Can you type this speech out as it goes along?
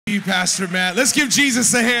You, Pastor Matt. Let's give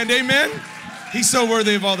Jesus a hand, amen? He's so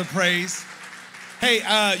worthy of all the praise. Hey,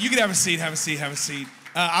 you can have a seat, have a seat, have a seat.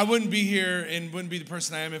 I wouldn't be here and wouldn't be the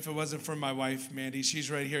person I am if it wasn't for my wife, Mandy.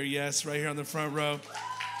 She's right here, yes, right here on the front row.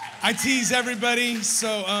 I tease everybody,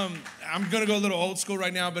 so I'm going to go a little old school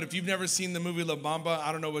right now, but if you've never seen the movie La Bamba,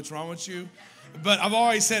 I don't know what's wrong with you. But I've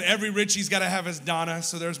always said every Richie's got to have his Donna,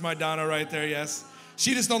 so there's my Donna right there, yes.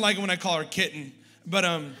 She just don't like it when I call her Kitten, but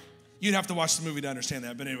you'd have to watch the movie to understand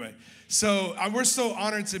that. But anyway, so we're so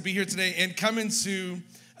honored to be here today and coming to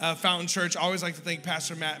Fountain Church. I always like to thank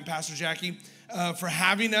Pastor Matt and Pastor Jackie for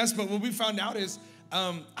having us. But what we found out is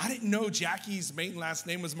I didn't know Jackie's maiden last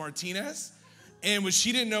name was Martinez. And what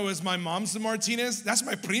she didn't know is my mom's the Martinez. That's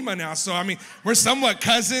my prima now. So, I mean, we're somewhat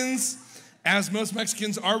cousins, as most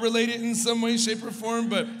Mexicans are related in some way, shape, or form.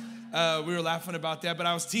 But we were laughing about that. But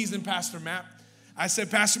I was teasing Pastor Matt. I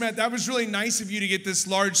said, Pastor Matt, that was really nice of you to get this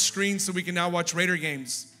large screen so we can now watch Raider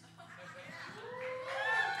games.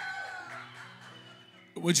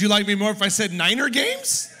 Would you like me more if I said Niner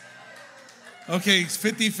games? Okay,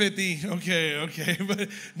 50-50. Okay. But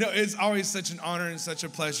no, it's always such an honor and such a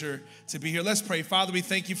pleasure to be here. Let's pray. Father, we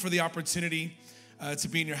thank you for the opportunity to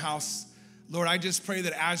be in your house. Lord, I just pray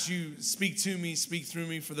that as you speak to me, speak through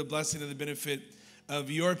me for the blessing and the benefit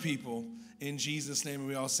of your people. In Jesus' name, and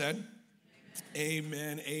we all said,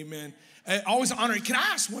 amen. Always an honor. Can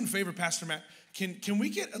I ask one favor, Pastor Matt? Can we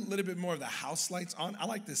get a little bit more of the house lights on? I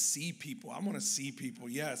like to see people. I want to see people,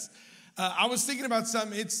 yes. I was thinking about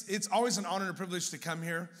something. It's always an honor and a privilege to come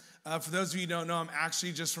here. For those of you who don't know, I'm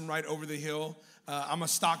actually just from right over the hill. I'm a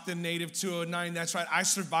Stockton native, 209. That's right. I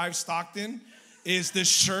survived Stockton is this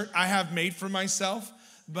shirt I have made for myself.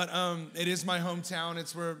 But it is my hometown.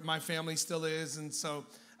 It's where my family still is. And so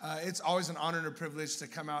it's always an honor and a privilege to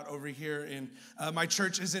come out over here. And my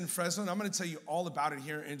church is in Fresno. And I'm going to tell you all about it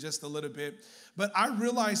here in just a little bit. But I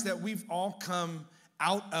realize that we've all come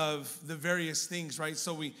out of the various things, right?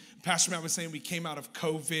 So Pastor Matt was saying we came out of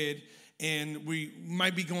COVID and we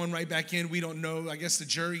might be going right back in. We don't know. I guess the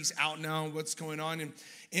jury's out now, what's going on.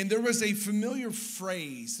 And there was a familiar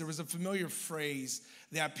phrase.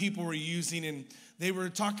 That people were using, and they were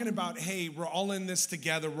talking about, hey, we're all in this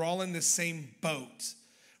together. We're all in the same boat.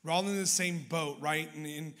 We're all in the same boat, right?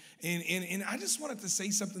 And I just wanted to say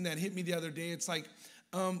something that hit me the other day. It's like,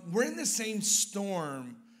 we're in the same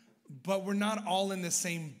storm, but we're not all in the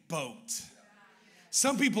same boat.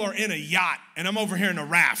 Some people are in a yacht, and I'm over here in a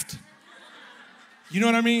raft. You know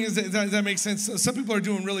what I mean? Does that make sense? So some people are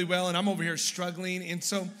doing really well, and I'm over here struggling. And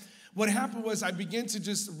so what happened was I began to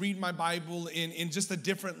just read my Bible in just a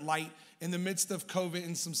different light in the midst of COVID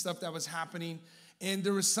and some stuff that was happening. And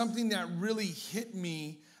there was something that really hit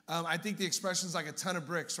me. I think the expression is like a ton of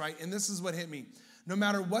bricks, right? And this is what hit me. No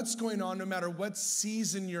matter what's going on, no matter what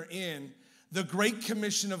season you're in, the Great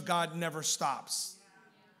Commission of God never stops.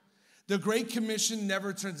 The Great Commission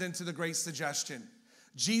never turns into the Great Suggestion.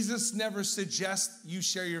 Jesus never suggests you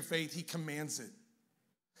share your faith. He commands it.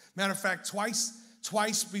 Matter of fact,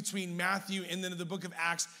 twice between Matthew and then in the book of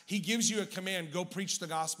Acts, he gives you a command, go preach the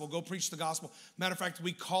gospel, go preach the gospel. Matter of fact,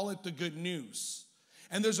 we call it the good news.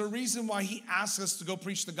 And there's a reason why he asks us to go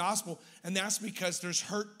preach the gospel, and that's because there's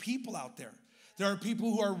hurt people out there. There are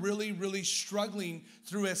people who are really, really struggling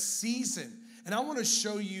through a season. And I want to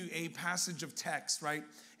show you a passage of text, right?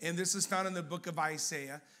 And this is found in the book of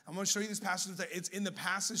Isaiah. I'm going to show you this passage of text. It's in the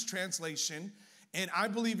Passage translation. And I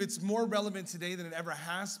believe it's more relevant today than it ever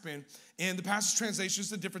has been. And the Passage translation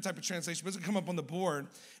is a different type of translation, but it's going to come up on the board.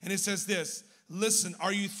 And it says this, listen,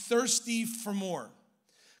 are you thirsty for more?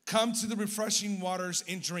 Come to the refreshing waters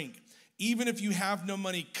and drink. Even if you have no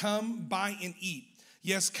money, come buy and eat.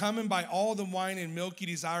 Yes, come and buy all the wine and milk you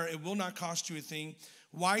desire. It will not cost you a thing.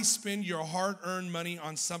 Why spend your hard-earned money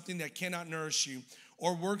on something that cannot nourish you,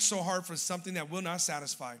 or work so hard for something that will not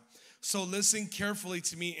satisfy? So listen carefully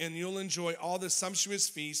to me, and you'll enjoy all the sumptuous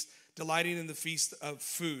feast, delighting in the feast of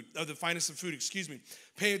food, of the finest of food,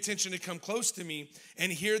 Pay attention to come close to me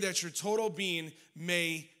and hear that your total being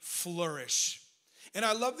may flourish. And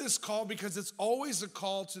I love this call because it's always a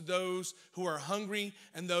call to those who are hungry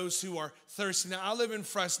and those who are thirsty. Now, I live in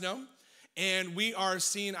Fresno, and we are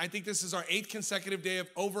seeing, I think this is our 8th consecutive day of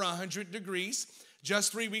over 100 degrees.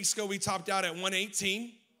 Just 3 weeks ago, we topped out at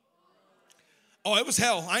 118. Oh, it was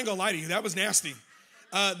hell. I ain't gonna lie to you. That was nasty.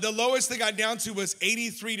 The lowest they got down to was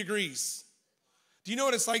 83 degrees. Do you know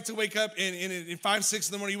what it's like to wake up in 5, 6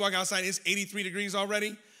 in the morning, you walk outside, it's 83 degrees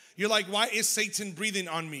already? You're like, why is Satan breathing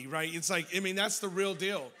on me, right? It's like, I mean, that's the real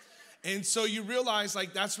deal. And so you realize,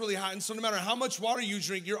 like, that's really hot. And so no matter how much water you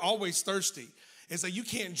drink, you're always thirsty. It's like you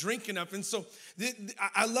can't drink enough. And so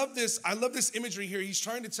I love this imagery here. He's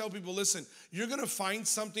trying to tell people, listen, you're going to find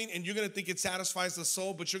something and you're going to think it satisfies the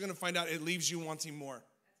soul, but you're going to find out it leaves you wanting more.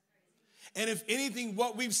 And if anything,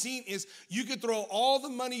 what we've seen is you could throw all the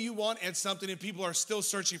money you want at something and people are still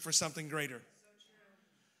searching for something greater.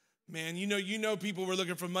 Man, you know people were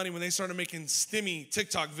looking for money when they started making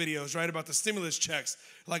TikTok videos, right, about the stimulus checks.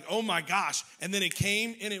 Like, oh my gosh. And then it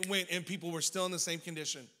came and it went and people were still in the same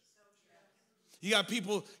condition. You got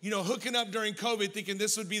people, hooking up during COVID thinking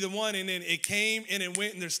this would be the one, and then it came and it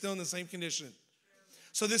went and they're still in the same condition.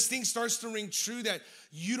 So this thing starts to ring true that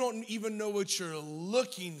you don't even know what you're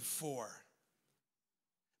looking for.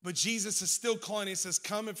 But Jesus is still calling. He says,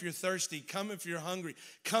 come if you're thirsty. Come if you're hungry.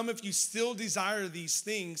 Come if you still desire these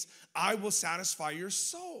things. I will satisfy your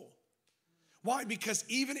soul. Why? Because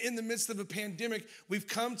even in the midst of a pandemic, we've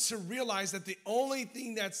come to realize that the only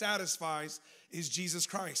thing that satisfies is Jesus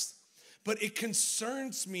Christ. But it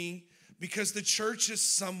concerns me because the church has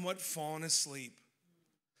somewhat fallen asleep.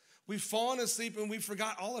 We've fallen asleep and we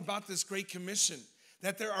forgot all about this Great Commission,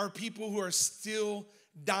 that there are people who are still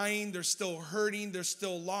dying, they're still hurting, they're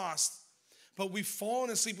still lost. But we've fallen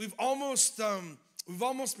asleep. We've almost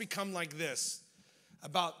become like this.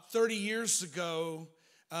 About 30 years ago,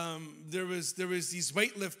 there was these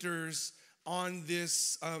weightlifters on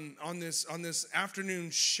this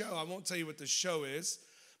afternoon show. I won't tell you what the show is,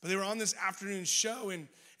 but they were on this afternoon show and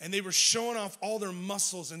they were showing off all their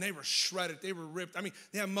muscles and they were shredded. They were ripped. I mean,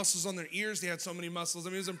 they had muscles on their ears. They had so many muscles. I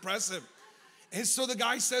mean, it was impressive. And so the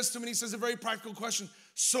guy says to him, and he says a very practical question.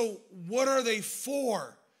 So what are they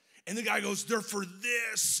for? And the guy goes, they're for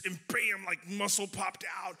this. And bam, like muscle popped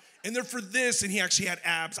out. And they're for this. And he actually had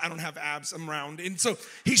abs. I don't have abs. I'm round. And so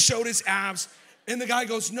he showed his abs. And the guy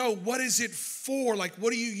goes, no, what is it for? Like,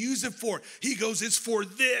 what do you use it for? He goes, it's for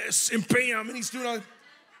this. And bam, and he's doing all.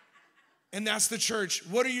 And that's the church.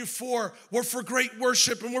 What are you for? We're for great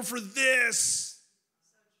worship and we're for this.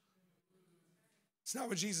 It's not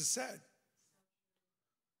what Jesus said.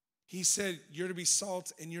 He said, you're to be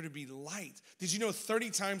salt and you're to be light. Did you know 30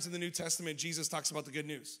 times in the New Testament, Jesus talks about the good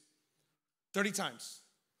news? 30 times.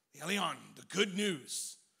 Elion, the good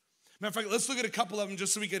news. Matter of fact, let's look at a couple of them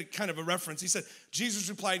just so we get kind of a reference. He said, Jesus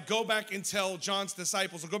replied, go back and tell John's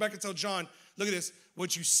disciples, or go back and tell John, look at this,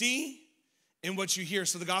 what you see and what you hear.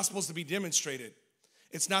 So the gospel is to be demonstrated.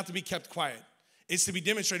 It's not to be kept quiet. It's to be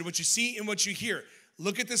demonstrated, what you see and what you hear.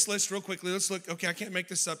 Look at this list real quickly. Let's look. Okay, I can't make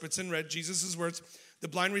this up. It's in red. Jesus' words. The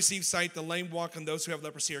blind receive sight, the lame walk, and those who have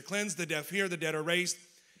leprosy are cleansed, the deaf hear, the dead are raised,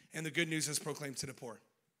 and the good news is proclaimed to the poor.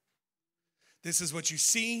 This is what you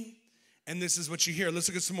see, and this is what you hear. Let's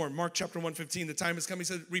look at some more. Mark chapter 1:15. The time has come. He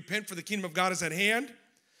said, repent, for the kingdom of God is at hand,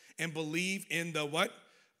 and believe in the what?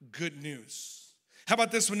 Good news. How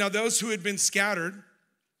about this one? Now, those who had been scattered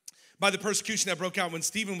by the persecution that broke out when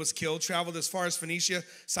Stephen was killed traveled as far as Phoenicia,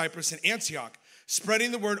 Cyprus, and Antioch,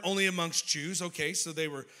 spreading the word only amongst Jews. Okay, so they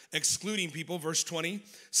were excluding people. Verse 20,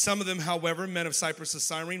 some of them, however, men of Cyprus and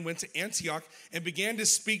Cyrene, went to Antioch and began to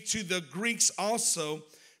speak to the Greeks also,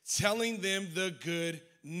 telling them the good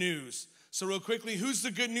news. So real quickly, who's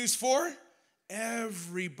the good news for?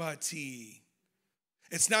 Everybody.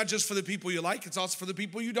 It's not just for the people you like, it's also for the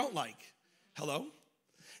people you don't like. Hello?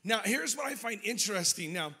 Now, here's what I find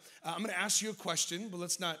interesting. Now, I'm going to ask you a question, but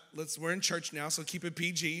we're in church now, so keep it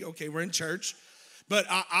PG. Okay, we're in church. But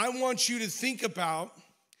I want you to think about,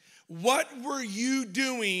 what were you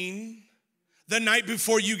doing the night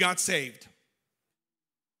before you got saved?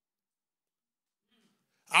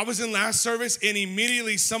 I was in last service and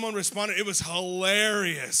immediately someone responded. It was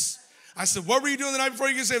hilarious. I said, what were you doing the night before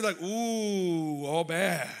you got saved? Like, ooh, all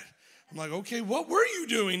bad. I'm like, okay, what were you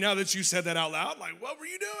doing now that you said that out loud? Like, what were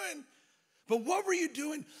you doing? But what were you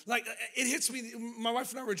doing? Like, it hits me. My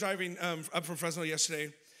wife and I were driving up from Fresno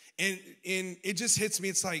yesterday. And it just hits me.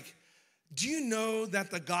 It's like, do you know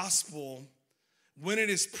that the gospel, when it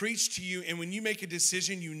is preached to you and when you make a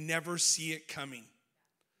decision, you never see it coming?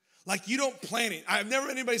 Like, you don't plan it. I've never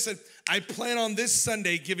heard anybody said, I plan on this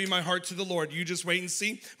Sunday giving my heart to the Lord. You just wait and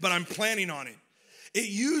see, but I'm planning on it. It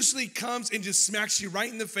usually comes and just smacks you right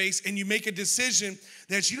in the face, and you make a decision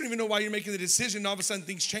that you don't even know why you're making the decision, and all of a sudden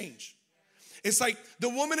things change. It's like the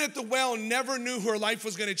woman at the well never knew her life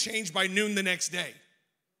was going to change by noon the next day.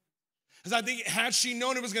 Because I think had she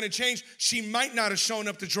known it was going to change, she might not have shown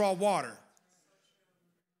up to draw water.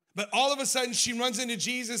 But all of a sudden, she runs into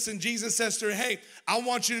Jesus, and Jesus says to her, hey, I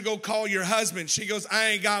want you to go call your husband. She goes, I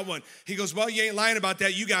ain't got one. He goes, well, you ain't lying about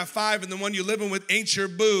that. You got 5, and the one you're living with ain't your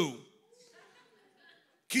boo.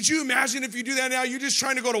 Could you imagine if you do that now? You're just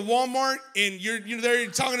trying to go to Walmart, and you're there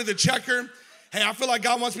talking to the checker, Hey, I feel like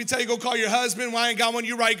God wants me to tell you, go call your husband. Why ain't got one?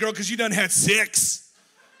 You right, girl, because you done had 6.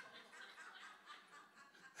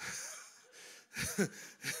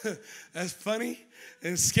 That's funny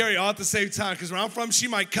and scary all at the same time, because where I'm from, she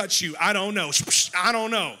might cut you. I don't know. I don't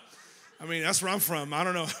know. I mean, that's where I'm from. I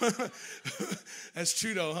don't know. That's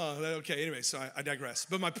true, though, huh? Okay, anyway, so I digress.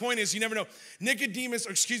 But my point is, you never know.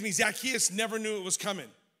 Zacchaeus never knew it was coming.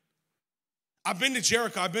 I've been to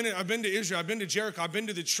Jericho. I've been to Israel. I've been to Jericho. I've been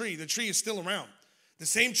to the tree. The tree is still around. The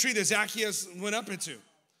same tree that Zacchaeus went up into.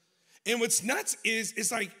 And what's nuts is,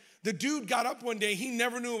 it's like the dude got up one day. He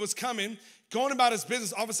never knew it was coming. Going about his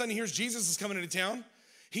business. All of a sudden, he hears Jesus is coming into town.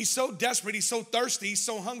 He's so desperate. He's so thirsty. He's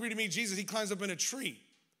so hungry to meet Jesus. He climbs up in a tree.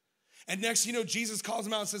 And next, you know, Jesus calls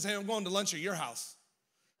him out and says, hey, I'm going to lunch at your house.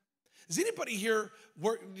 Does anybody here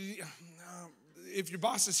work? If your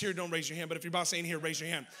boss is here, don't raise your hand. But if your boss ain't here, raise your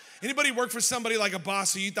hand. Anybody work for somebody like a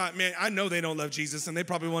boss who you thought, man, I know they don't love Jesus and they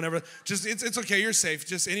probably won't ever. Just, it's okay, you're safe.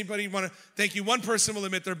 Just anybody want to, thank you. One person will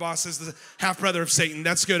admit their boss is the half brother of Satan.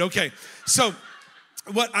 That's good, okay. So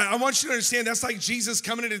what I want you to understand, that's like Jesus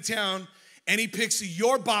coming into town and he picks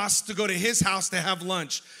your boss to go to his house to have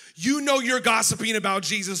lunch. You know you're gossiping about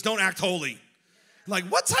Jesus. Don't act holy. Like,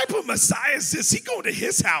 what type of Messiah is this? He going to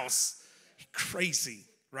his house. Crazy,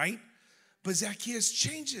 right? But Zacchaeus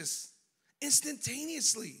changes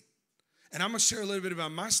instantaneously. And I'm going to share a little bit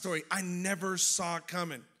about my story. I never saw it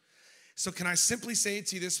coming. So can I simply say it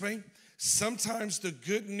to you this way? Sometimes the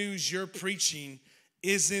good news you're preaching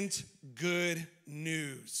isn't good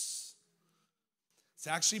news. It's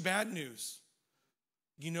actually bad news.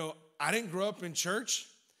 You know, I didn't grow up in church.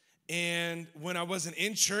 And when I wasn't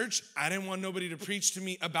in church, I didn't want nobody to preach to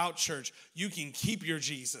me about church. You can keep your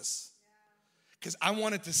Jesus. Because I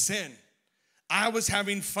wanted to sin. I was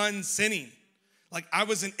having fun sinning. Like I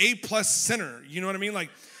was an A+ sinner. You know what I mean?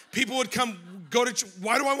 Like people would go to,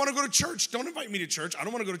 why do I want to go to church? Don't invite me to church. I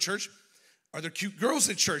don't want to go to church. Are there cute girls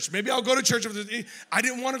at church? Maybe I'll go to church. I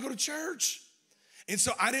didn't want to go to church. And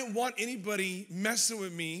so I didn't want anybody messing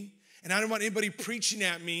with me. And I didn't want anybody preaching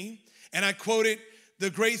at me. And I quoted the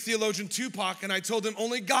great theologian Tupac, and I told him,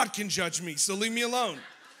 only God can judge me, so leave me alone.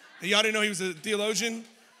 And y'all didn't know he was a theologian?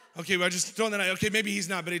 Okay, well, I just throwing that out. Okay, maybe he's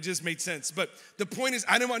not, but it just made sense. But the point is,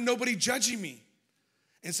 I didn't want nobody judging me.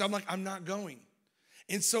 And so I'm like, I'm not going.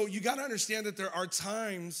 And so you got to understand that there are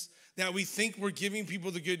times that we think we're giving people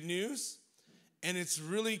the good news, and it's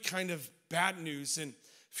really kind of bad news. And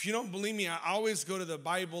if you don't believe me, I always go to the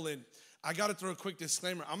Bible, and I got to throw a quick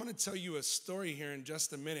disclaimer. I'm going to tell you a story here in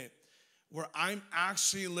just a minute where I'm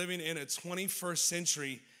actually living in a 21st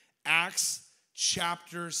century Acts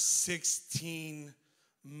chapter 16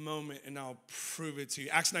 moment, and I'll prove it to you.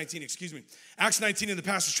 Acts 19, excuse me. Acts 19 in the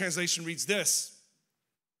Pastor's Translation reads this.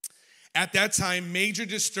 At that time, major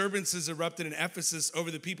disturbances erupted in Ephesus over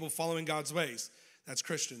the people following God's ways. That's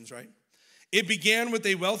Christians, right? It began with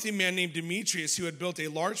a wealthy man named Demetrius who had built a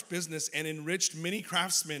large business and enriched many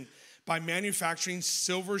craftsmen by manufacturing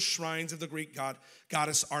silver shrines of the Greek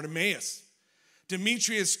goddess Artemis.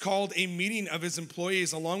 Demetrius called a meeting of his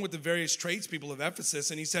employees along with the various tradespeople of Ephesus,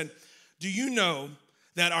 and he said, do you know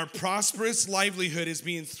that our prosperous livelihood is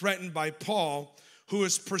being threatened by Paul, who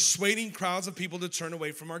is persuading crowds of people to turn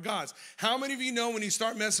away from our gods? How many of you know when you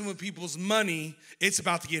start messing with people's money, it's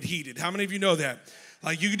about to get heated? How many of you know that?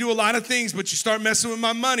 Like, you can do a lot of things, but you start messing with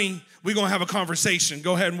my money, we're going to have a conversation.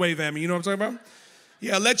 Go ahead and wave at me. You know what I'm talking about?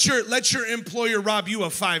 Yeah, let your employer rob you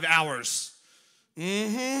of 5 hours.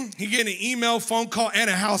 He getting an email, phone call, and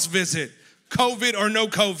a house visit. COVID or no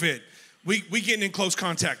COVID. We getting in close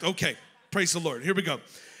contact. Okay, praise the Lord. Here we go.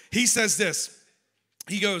 He says this.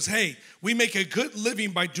 He goes, hey, we make a good living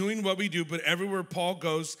by doing what we do, but everywhere Paul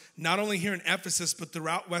goes, not only here in Ephesus, but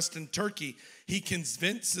throughout Western Turkey, he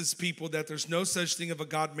convinces people that there's no such thing of a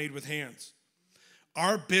God made with hands.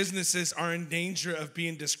 Our businesses are in danger of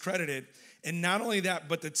being discredited. And not only that,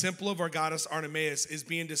 but the temple of our goddess Artemis is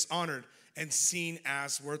being dishonored and seen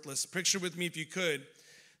as worthless. Picture with me, if you could,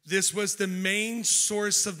 this was the main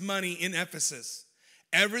source of money in Ephesus.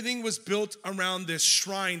 Everything was built around this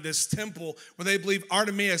shrine, this temple, where they believe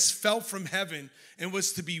Artemis fell from heaven and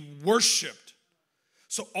was to be worshiped.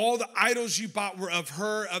 So all the idols you bought were of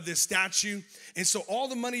her, of this statue. And so all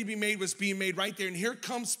the money to be made was being made right there. And here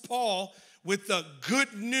comes Paul with the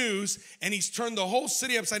good news, and he's turned the whole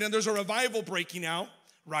city upside down. There's a revival breaking out,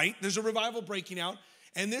 right? There's a revival breaking out.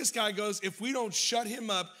 And this guy goes, if we don't shut him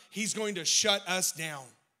up, he's going to shut us down.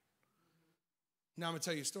 Now I'm going to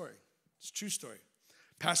tell you a story. It's a true story.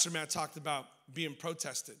 Pastor Matt talked about being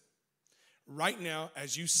protested. Right now,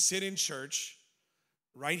 as you sit in church,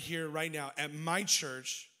 right here, right now, at my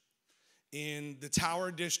church in the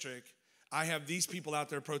Tower District, I have these people out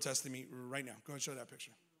there protesting me right now. Go ahead and show that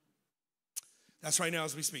picture. That's right now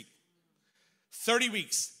as we speak. 30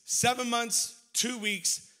 weeks, 7 months, 2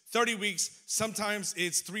 weeks, 30 weeks. Sometimes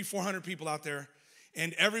it's 300-400 people out there.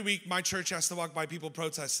 And every week my church has to walk by people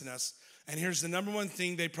protesting us. And here's the number one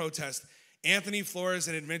thing they protest. Anthony Flores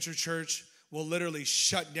and Adventure Church will literally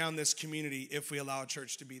shut down this community if we allow a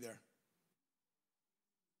church to be there.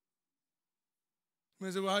 I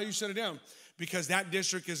said, well, how do you shut it down? Because that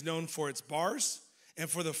district is known for its bars and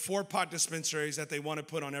for the 4 pot dispensaries that they want to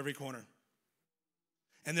put on every corner.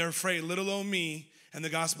 And they're afraid little old me and the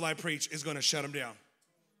gospel I preach is going to shut them down.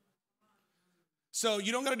 So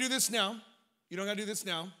you don't got to do this now. You don't got to do this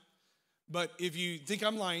now. But if you think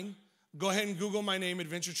I'm lying, go ahead and Google my name,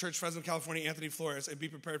 Adventure Church, Fresno, California, Anthony Flores, and be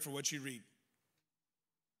prepared for what you read.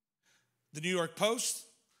 The New York Post,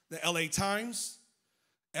 the LA Times,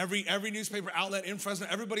 every newspaper outlet in Fresno,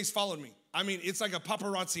 everybody's followed me. I mean, it's like a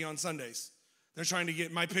paparazzi on Sundays. They're trying to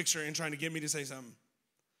get my picture and trying to get me to say something.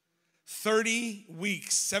 30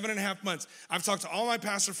 weeks, 7.5 months. I've talked to all my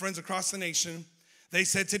pastor friends across the nation. They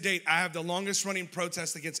said to date, I have the longest running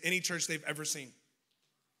protest against any church they've ever seen.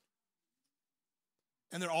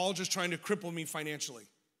 And they're all just trying to cripple me financially.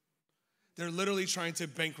 They're literally trying to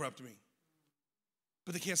bankrupt me.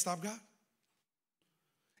 But they can't stop God.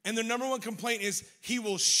 And their number one complaint is he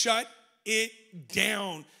will shut it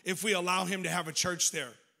down if we allow him to have a church there.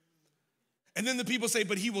 And then the people say,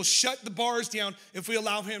 but he will shut the bars down if we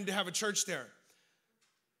allow him to have a church there.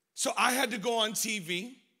 So I had to go on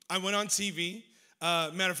TV. I went on TV.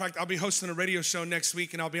 Matter of fact, I'll be hosting a radio show next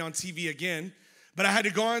week and I'll be on TV again. But I had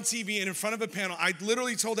to go on TV and in front of a panel, I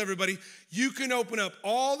literally told everybody, you can open up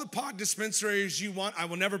all the pot dispensaries you want. I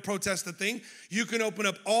will never protest a thing. You can open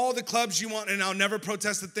up all the clubs you want and I'll never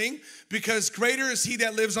protest a thing because greater is he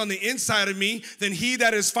that lives on the inside of me than he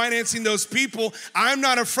that is financing those people. I'm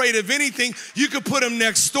not afraid of anything. You can put them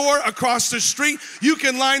next door, across the street. You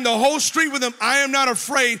can line the whole street with them. I am not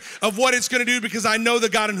afraid of what it's going to do because I know the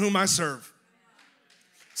God in whom I serve.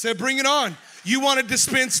 Say, bring it on. You want to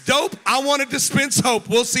dispense dope? I want to dispense hope.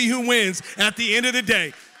 We'll see who wins at the end of the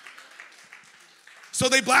day. So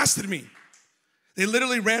they blasted me. They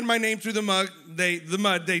literally ran my name through the mud. They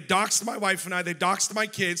doxed my wife and I. They doxed my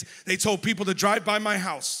kids. They told people to drive by my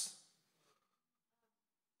house.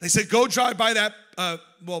 They said, go drive by that, I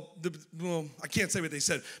can't say what they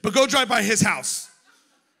said, but go drive by his house.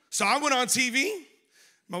 So I went on TV.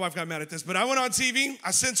 My wife got mad at this, but I went on TV.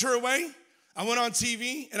 I sent her away. I went on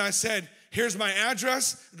TV and I said, here's my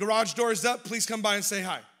address. The garage door is up. Please come by and say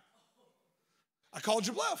hi. I called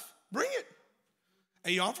your bluff. Bring it.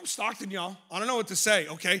 Hey, y'all, I'm from Stockton, y'all. I don't know what to say,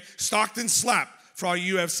 okay? Stockton slap for all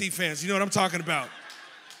you UFC fans. You know what I'm talking about.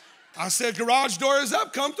 I said, garage door is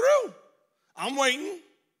up. Come through. I'm waiting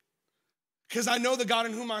because I know the God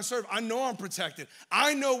in whom I serve. I know I'm protected.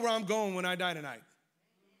 I know where I'm going when I die tonight.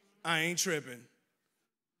 I ain't tripping.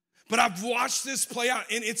 But I've watched this play out,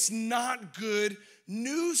 and it's not good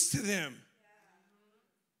news to them.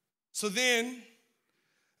 So then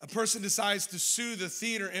a person decides to sue the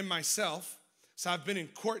theater and myself. So I've been in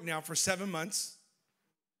court now for 7 months.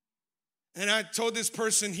 And I told this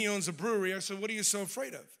person, he owns a brewery. I said, what are you so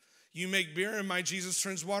afraid of? You make beer and my Jesus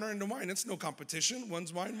turns water into wine. It's no competition.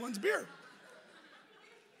 One's wine, one's beer.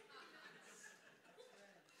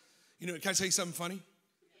 You know, can I tell you something funny?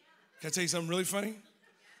 Can I tell you something really funny?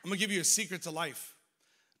 I'm going to give you a secret to life.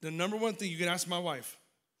 The number one thing, you can ask my wife,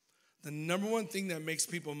 the number one thing that makes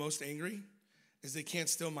people most angry is they can't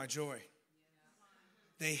steal my joy.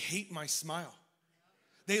 They hate my smile.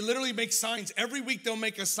 They literally make signs. Every week they'll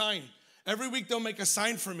make a sign. Every week they'll make a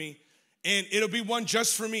sign for me, and it'll be one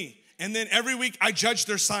just for me. And then every week I judge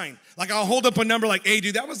their sign. Like I'll hold up a number like, hey,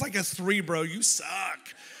 dude, that was like a 3, bro. You suck.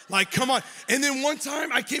 Like, come on. And then one time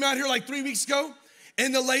I came out here like 3 weeks ago,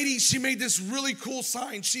 and the lady, she made this really cool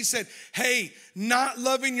sign. She said, hey, not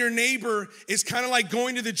loving your neighbor is kind of like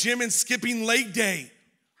going to the gym and skipping leg day.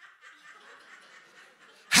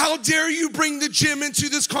 How dare you bring the gym into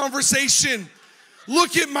this conversation?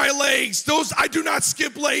 Look at my legs. I do not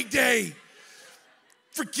skip leg day.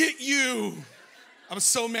 Forget you. I was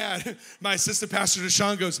so mad. My assistant pastor,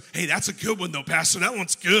 Deshaun, goes, hey, that's a good one though, pastor. That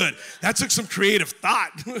one's good. That took some creative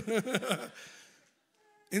thought.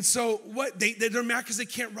 And so what? They're mad because they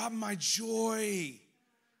can't rob my joy.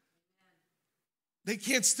 They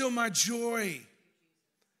can't steal my joy.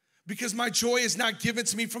 Because my joy is not given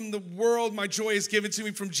to me from the world. My joy is given to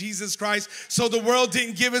me from Jesus Christ. So the world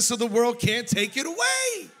didn't give it, so the world can't take it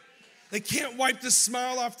away. They can't wipe the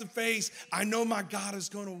smile off the face. I know my God is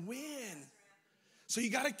going to win. So you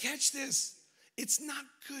got to catch this. It's not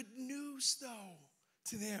good news, though,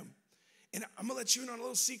 to them. And I'm going to let you in on a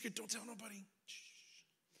little secret. Don't tell nobody.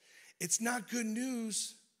 It's not good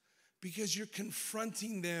news because you're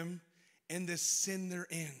confronting them and the sin they're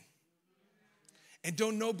in. And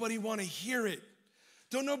don't nobody want to hear it.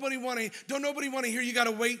 Don't nobody want to hear you got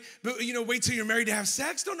to wait, but wait till you're married to have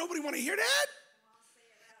sex. Don't nobody want to hear that?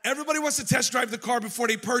 Everybody wants to test drive the car before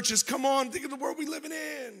they purchase. Come on, think of the world we're living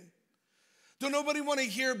in. Don't nobody want to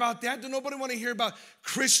hear about that? Don't nobody want to hear about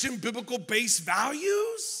Christian biblical based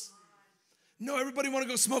values? No, everybody want to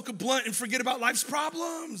go smoke a blunt and forget about life's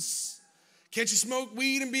problems. Can't you smoke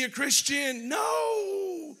weed and be a Christian?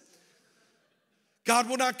 No. God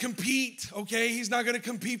will not compete, okay? He's not going to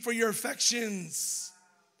compete for your affections.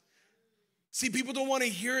 See, people don't want to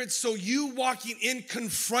hear it, so you walking in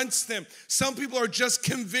confronts them. Some people are just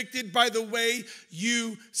convicted by the way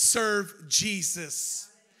you serve Jesus.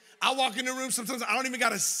 I walk in the room, sometimes I don't even got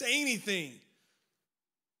to say anything.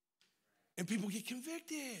 And people get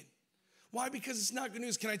convicted. Why? Because it's not good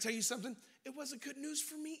news. Can I tell you something? It wasn't good news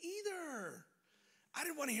for me either. I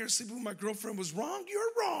didn't want to hear sleeping with my girlfriend was wrong. You're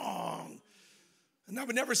wrong. And I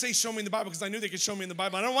would never say show me in the Bible because I knew they could show me in the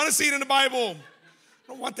Bible. I don't want to see it in the Bible. I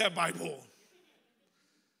don't want that Bible.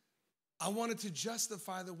 I wanted to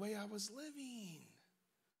justify the way I was living.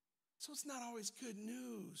 So it's not always good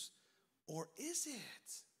news. Or is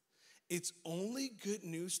it? It's only good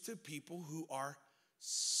news to people who are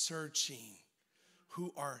searching,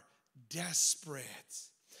 who are desperate.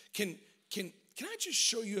 Can I just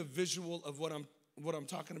show you a visual of what I'm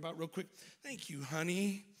talking about real quick? Thank you,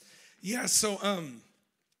 honey. Yeah, so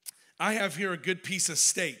I have here a good piece of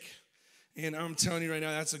steak. And I'm telling you right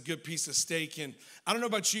now, that's a good piece of steak. And I don't know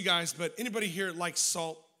about you guys, but anybody here likes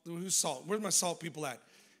salt? Who's salt? Where's my salt people at?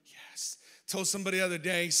 Yes. Told somebody the other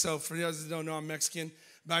day, so for those that don't know, I'm Mexican.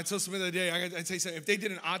 But I told somebody the other day, I tell you something, if they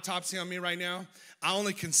did an autopsy on me right now, I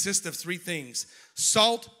only consist of 3 things: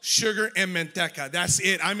 salt, sugar, and manteca. That's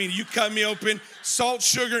it. I mean, you cut me open, salt,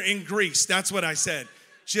 sugar, and grease. That's what I said.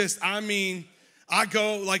 I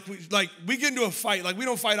go, we get into a fight. Like, we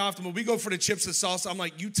don't fight often, but we go for the chips and salsa. I'm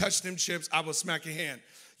like, you touch them chips, I will smack your hand.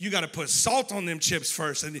 You got to put salt on them chips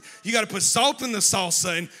first, and you got to put salt in the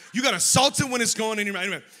salsa, and you got to salt it when it's going in your mouth.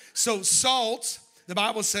 Anyway, so salt, the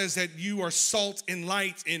Bible says that you are salt and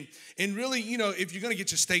light, and really, if you're going to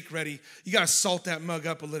get your steak ready, you got to salt that mug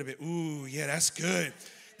up a little bit. Ooh, yeah, that's good.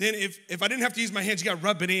 Then if I didn't have to use my hands, you got to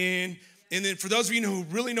rub it in. And then for those of you who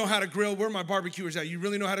really know how to grill, where are my barbecuers at? You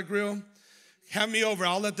really know how to grill? Have me over.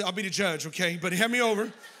 I'll be the judge, okay? But have me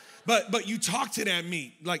over. But you talk to that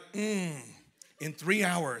meat like, in 3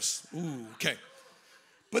 hours. Ooh, okay.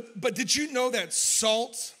 But did you know that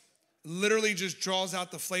salt literally just draws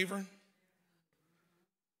out the flavor?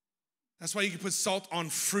 That's why you can put salt on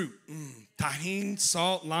fruit. Tahini,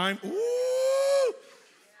 salt, lime. Ooh,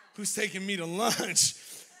 who's taking me to lunch?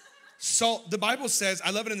 Salt, the Bible says,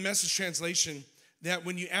 I love it in the Message translation, that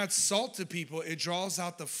when you add salt to people, it draws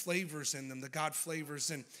out the flavors in them, the God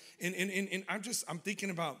flavors. And I'm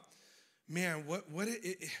thinking about, man, what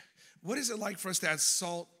is it like for us to add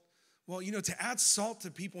salt? Well, to add salt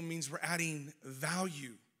to people means we're adding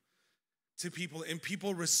value to people, and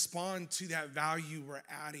people respond to that value we're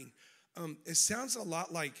adding. It sounds a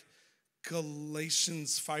lot like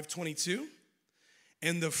Galatians 5:22,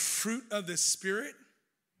 and the fruit of the Spirit,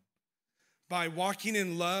 by walking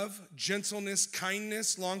in love, gentleness,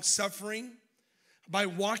 kindness, long-suffering. By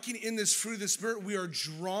walking in this fruit of the Spirit, we are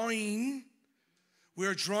drawing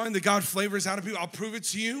the God flavors out of people. I'll prove it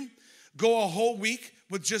to you. Go a whole week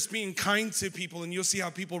with just being kind to people, and you'll see how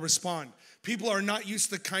people respond. People are not used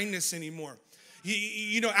to kindness anymore.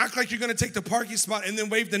 Act like you're going to take the parking spot and then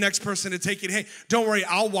wave the next person to take it. Hey, don't worry,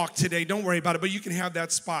 I'll walk today. Don't worry about it, but you can have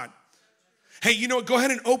that spot. Hey, go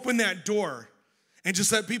ahead and open that door. And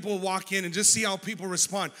just let people walk in and just see how people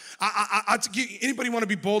respond. Anybody want to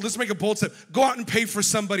be bold? Let's make a bold step. Go out and pay for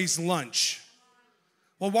somebody's lunch.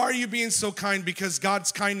 Well, why are you being so kind? Because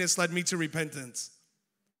God's kindness led me to repentance.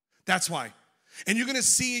 That's why. And you're going to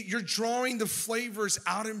see you're drawing the flavors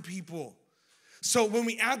out in people. So when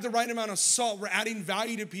we add the right amount of salt, we're adding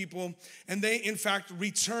value to people, and they, in fact,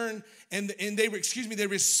 return and they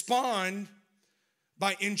respond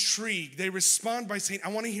by intrigue. They respond by saying, I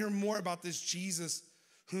want to hear more about this Jesus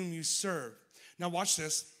whom you serve. Now watch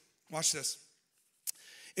this. Watch this.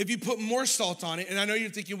 If you put more salt on it, and I know you're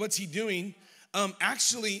thinking, what's he doing?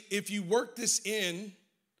 Actually, if you work this in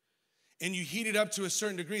and you heat it up to a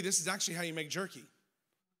certain degree, this is actually how you make jerky.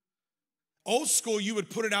 Old school, you would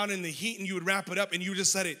put it out in the heat and you would wrap it up and you would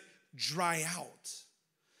just let it dry out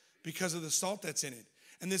because of the salt that's in it.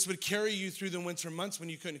 And this would carry you through the winter months when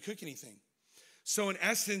you couldn't cook anything. So in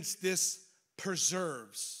essence, this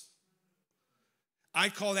preserves. I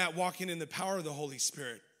call that walking in the power of the Holy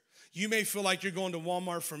Spirit. You may feel like you're going to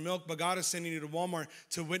Walmart for milk, but God is sending you to Walmart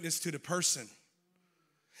to witness to the person.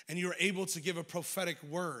 And you're able to give a prophetic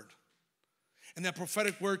word. And that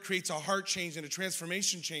prophetic word creates a heart change and a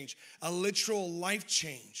transformation change, a literal life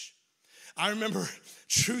change. I remember,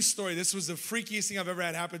 true story, this was the freakiest thing I've ever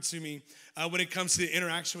had happen to me when it comes to the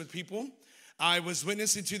interaction with people. I was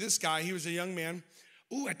witnessing to this guy. He was a young man.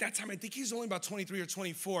 At that time, I think he was only about 23 or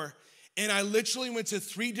 24. And I literally went to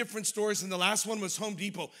 3 different stores, and the last one was Home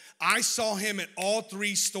Depot. I saw him at all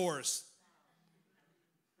 3 stores.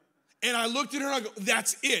 And I looked at her and I go,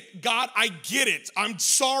 that's it. God, I get it. I'm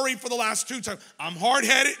sorry for the last 2 times. I'm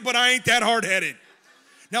hard-headed, but I ain't that hard-headed.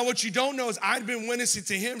 Now, what you don't know is I'd been witnessing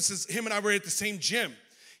to him since him and I were at the same gym.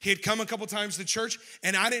 He had come a couple times to church,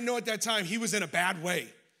 and I didn't know at that time he was in a bad way.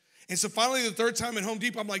 And so finally, the 3rd time at Home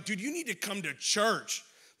Depot, I'm like, dude, you need to come to church.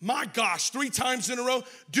 My gosh, 3 times in a row.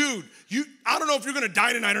 Dude, I don't know if you're going to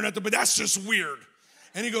die tonight or nothing, but that's just weird.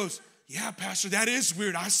 And he goes, yeah, Pastor, that is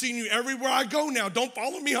weird. I've seen you everywhere I go now. Don't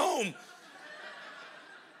follow me home.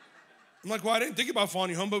 I'm like, well, I didn't think about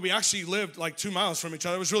following you home, but we actually lived like 2 miles from each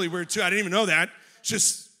other. It was really weird too. I didn't even know that. It's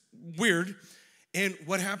just weird. And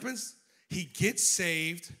what happens? He gets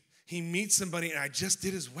saved. He meets somebody, and I just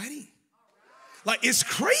did his wedding. Like, it's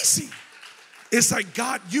crazy. It's like,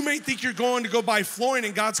 God, you may think you're going to go buy flooring,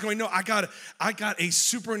 and God's going, no, I got a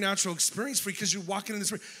supernatural experience for you because you're walking in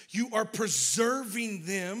this way. You are preserving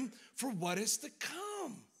them for what is to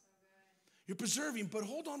come. You're preserving, but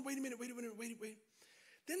hold on, wait a minute.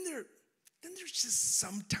 Then there's just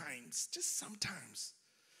sometimes,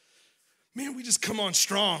 man, we just come on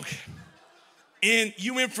strong. And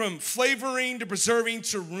you went from flavoring to preserving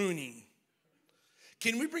to ruining.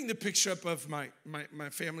 Can we bring the picture up of my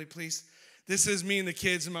family, please? This is me and the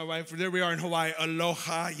kids and my wife. There we are in Hawaii.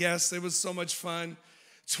 Aloha. Yes, it was so much fun.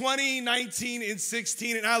 20, 19, and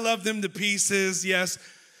 16, and I love them to pieces. Yes,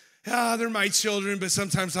 they're my children, but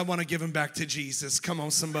sometimes I want to give them back to Jesus. Come on,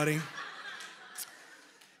 somebody.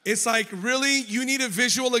 It's like, really? You need a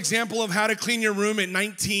visual example of how to clean your room at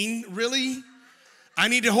 19? Really? I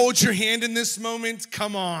need to hold your hand in this moment?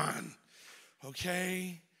 Come on.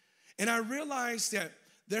 Okay? And I realized that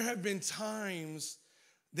there have been times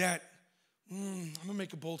that, I'm going to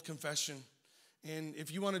make a bold confession. And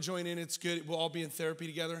if you want to join in, it's good. We'll all be in therapy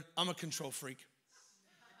together. I'm a control freak.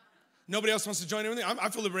 Nobody else wants to join in with me? I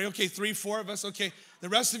feel liberated. Okay, 3, 4 of us. Okay, the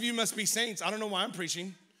rest of you must be saints. I don't know why I'm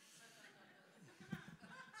preaching.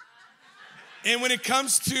 And when it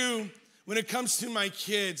comes to my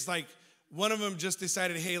kids, like one of them just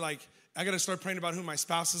decided, hey, like I got to start praying about who my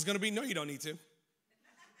spouse is going to be. No, you don't need to. You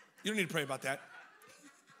don't need to pray about that.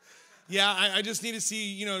 Yeah, I just need to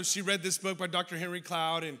see, she read this book by Dr. Henry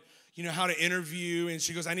Cloud and, how to interview. And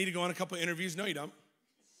she goes, I need to go on a couple of interviews. No, you don't.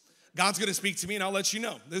 God's going to speak to me and I'll let you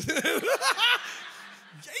know. Yeah.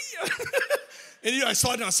 And I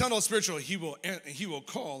saw it now. I sound all spiritual. He will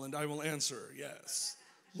call and I will answer. Yes,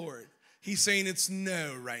 Lord. He's saying it's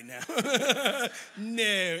no right now.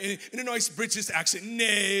 No. In a nice British accent,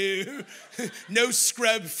 no. No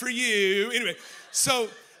scrub for you. Anyway, so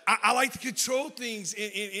I like to control things,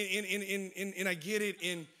 and I get it.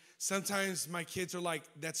 And sometimes my kids are like,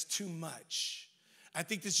 that's too much. I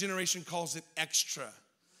think this generation calls it extra.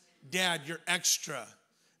 Dad, you're extra.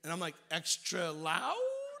 And I'm like, extra loud?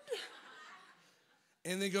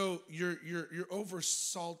 And they go, you're over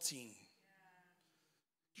salting.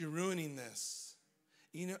 You're ruining this.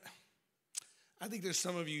 I think there's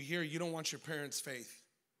some of you here, you don't want your parents' faith.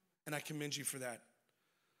 And I commend you for that.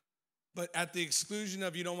 But at the exclusion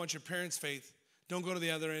of you don't want your parents' faith, don't go to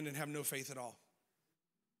the other end and have no faith at all.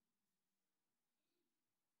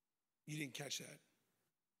 You didn't catch that.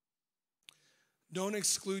 Don't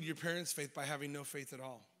exclude your parents' faith by having no faith at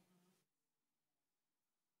all.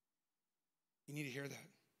 You need to hear that.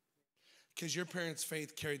 Because your parents'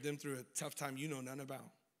 faith carried them through a tough time you know none about.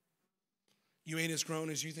 You ain't as grown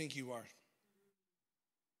as you think you are.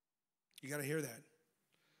 You got to hear that.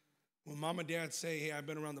 When mom and dad say, hey, I've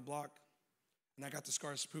been around the block and I got the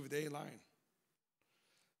scars to prove it, they ain't lying.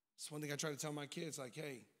 It's one thing I try to tell my kids, like,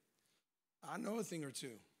 hey, I know a thing or two.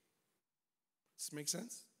 Does this make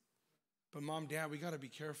sense? But mom, dad, we got to be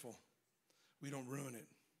careful. We don't ruin it.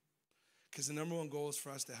 Because the number one goal is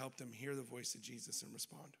for us to help them hear the voice of Jesus and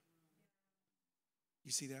respond.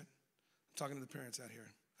 You see that? I'm talking to the parents out here.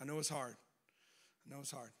 I know it's hard.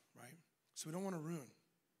 Right? So we don't want to ruin.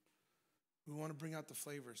 We want to bring out the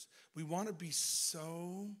flavors. We want to be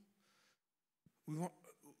so,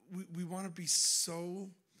 we want to be so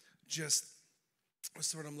just,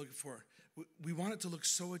 what's the word I'm looking for? We want it to look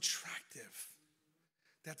so attractive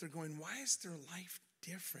that they're going, why is their life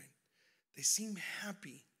different? They seem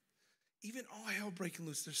happy. Even all hell breaking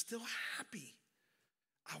loose, they're still happy.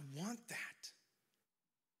 I want that.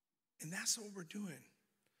 And that's what we're doing.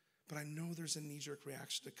 But I know there's a knee-jerk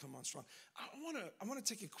reaction to come on strong. I want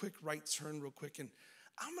to take a quick right turn real quick, and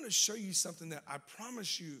I'm going to show you something that I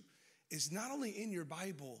promise you is not only in your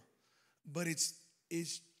Bible, but it's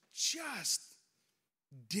just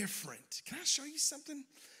different. Can I show you something?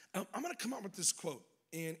 I'm going to come up with this quote,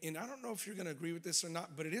 and I don't know if you're going to agree with this or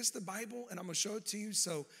not, but it is the Bible, and I'm going to show it to you,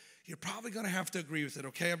 so you're probably going to have to agree with it,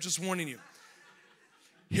 okay? I'm just warning you.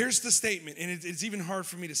 Here's the statement, and it's even hard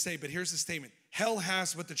for me to say, but here's the statement. Hell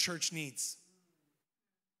has what the church needs.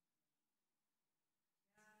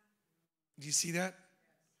 Do you see that?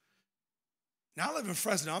 Now I live in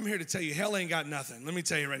Fresno. I'm here to tell you, hell ain't got nothing. Let me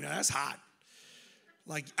tell you right now, that's hot.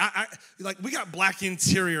 Like, like we got black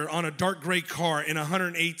interior on a dark gray car in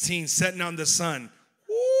 118 setting out in the sun.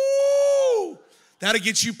 Woo! That'll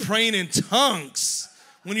get you praying in tongues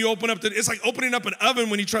when you open up it's like opening up an oven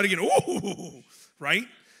when you try to get, ooh, right?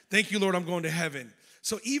 Thank you, Lord, I'm going to heaven.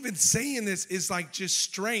 So even saying this is like just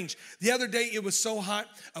strange. The other day, it was so hot,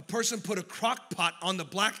 a person put a crock pot on the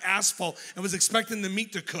black asphalt and was expecting the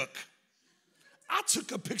meat to cook. I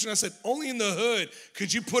took a picture and I said, only in the hood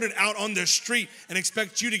could you put it out on the street and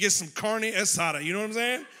expect you to get some carne asada. You know what I'm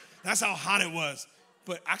saying? That's how hot it was.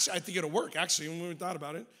 But actually, I think it'll work, actually, when we thought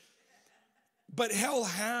about it. But hell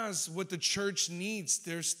has what the church needs.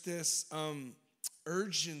 There's this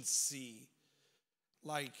urgency.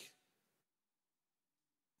 Like,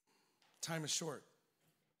 time is short.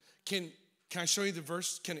 Can I show you the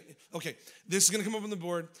verse? Okay, this is going to come up on the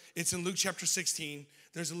board. It's in Luke chapter 16.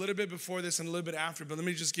 There's a little bit before this and a little bit after, but let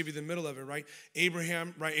me just give you the middle of it, right?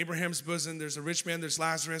 Abraham's bosom, there's a rich man, there's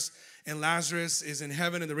Lazarus, and Lazarus is in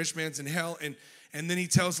heaven and the rich man's in hell. And then he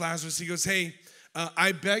tells Lazarus, he goes, hey,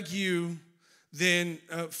 I beg you then,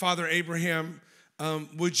 Father Abraham,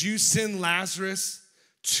 would you send Lazarus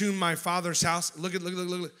to my father's house? Look.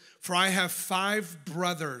 For I have five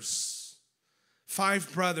brothers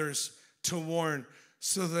to warn,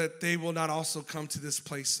 so that they will not also come to this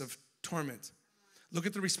place of torment. Look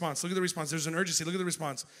at the response. There's an urgency. Look at the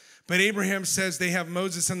response. But Abraham says, they have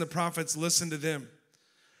Moses and the prophets. Listen to them.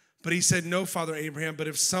 But he said, no, Father Abraham, but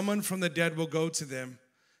if someone from the dead will go to them,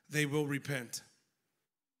 they will repent.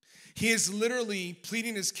 He is literally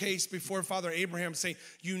pleading his case before Father Abraham, saying,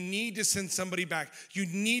 you need to send somebody back. You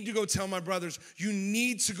need to go tell my brothers. You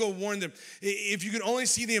need to go warn them. If you could only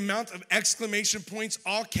see the amount of exclamation points,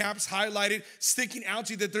 all caps highlighted, sticking out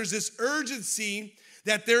to you, that there's this urgency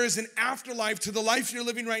that there is an afterlife to the life you're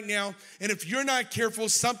living right now. And if you're not careful,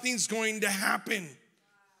 something's going to happen.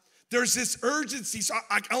 There's this urgency. So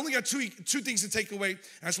I only got two things to take away.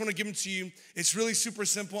 I just want to give them to you. It's really super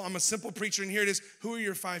simple. I'm a simple preacher, and here it is. Who are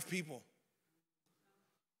your five people?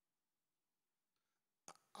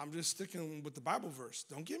 I'm just sticking with the Bible verse.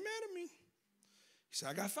 Don't get mad at me. You say,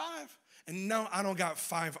 I got five. And no, I don't got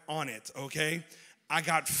five on it, okay? I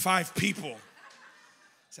got five people.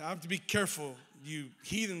 So I have to be careful, you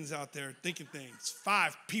heathens out there thinking things.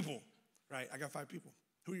 Five people, right? I got five people.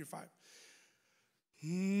 Who are your five?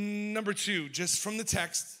 Number two, just from the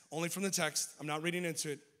text, only from the text, I'm not reading into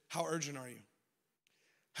it. How urgent are you?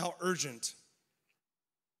 How urgent?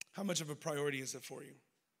 How much of a priority is it for you?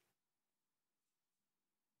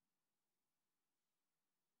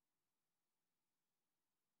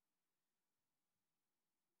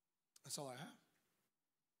 That's all I have.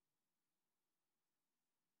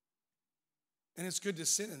 And it's good to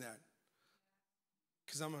sit in that,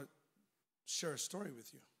 because I'm going to share a story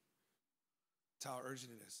with you. That's how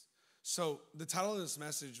urgent it is. So the title of this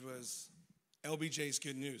message was LBJ's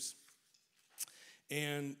Good News.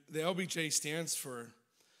 And the LBJ stands for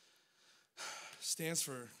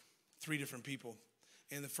three different people.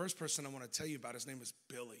 And the first person I want to tell you about, his name was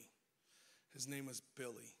Billy. His name was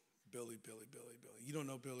Billy. Billy. You don't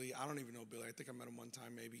know Billy. I don't even know Billy. I think I met him one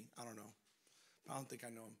time maybe. I don't know. I don't think I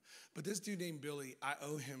know him. But this dude named Billy, I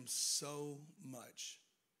owe him so much.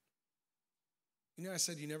 You know, I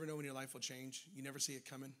said you never know when your life will change. You never see it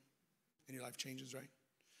coming, and your life changes, right?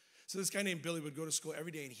 So this guy named Billy would go to school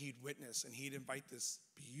every day, and he'd witness, and he'd invite this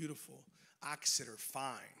beautiful, ox-sitter,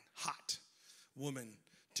 fine, hot woman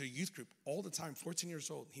to a youth group all the time, 14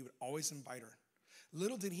 years old. He would always invite her.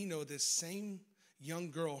 Little did he know, this same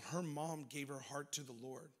young girl, her mom gave her heart to the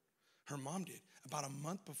Lord. Her mom did, about a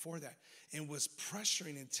month before that, and was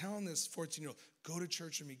pressuring and telling this 14-year-old, go to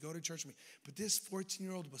church with me, go to church with me. But this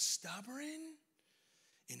 14-year-old was stubborn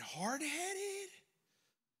and hard-headed.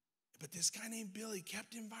 But this guy named Billy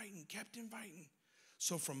kept inviting.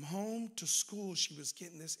 So from home to school, she was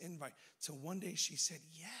getting this invite. Till one day she said,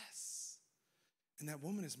 yes. And that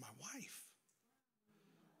woman is my wife.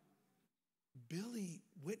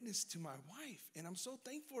 witness to my wife. And I'm so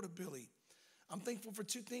thankful to Billy. I'm thankful for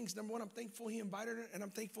two things. Number one, I'm thankful he invited her, and I'm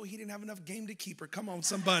thankful he didn't have enough game to keep her. Come on,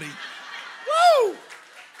 somebody. Woo!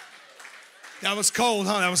 That was cold,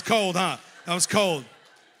 huh? That was cold, huh? That was cold.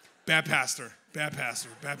 Bad pastor, bad pastor,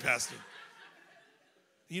 bad pastor.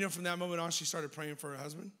 You know, from that moment on, she started praying for her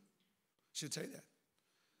husband. She'll tell you that.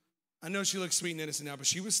 I know she looks sweet and innocent now, but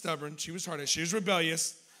she was stubborn. She was hard. She was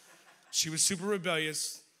rebellious. She was super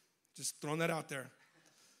rebellious. Just throwing that out there.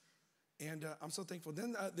 And I'm so thankful.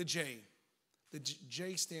 Then the J. The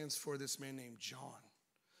J stands for this man named John.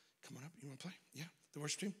 Come on up. You want to play? Yeah, the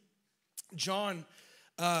worship team. John,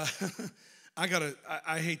 I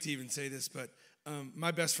hate to even say this, but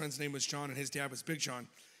my best friend's name was John, and his dad was Big John.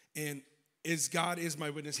 And as God is my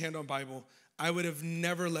witness, hand on Bible, I would have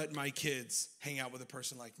never let my kids hang out with a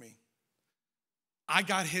person like me. I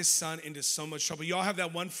got his son into so much trouble. Y'all have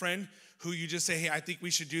that one friend who you just say, hey, I think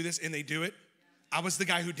we should do this, and they do it? I was the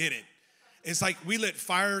guy who did it. It's like we lit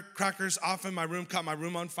firecrackers off in my room, caught my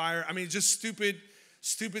room on fire. I mean, just stupid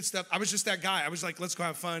stuff. I was just that guy. I was like, let's go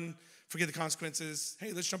have fun, forget the consequences.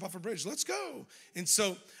 Hey, let's jump off a bridge. Let's go. And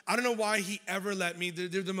so I don't know why he ever let me.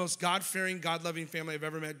 They're the most God-fearing, God-loving family I've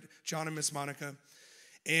ever met, John and Miss Monica.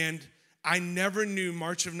 And I never knew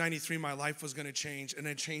March of 93 my life was going to change, and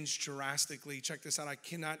it changed drastically. Check this out. I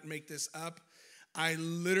cannot make this up. I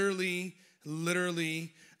literally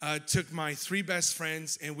took my three best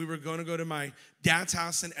friends, and we were going to go to my dad's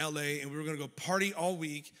house in LA, and we were going to go party all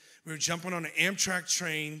week. We were jumping on an Amtrak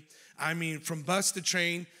train. I mean, from bus to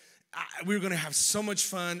train. We were going to have so much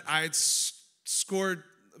fun. I had scored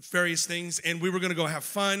various things, and we were going to go have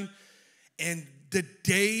fun. And the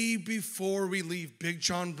day before we leave, Big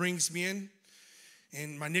John brings me in.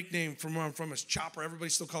 And my nickname from where I'm from is Chopper. Everybody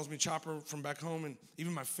still calls me Chopper from back home, and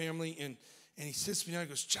even my family. And he sits me down and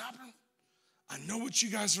goes, Chopper, I know what you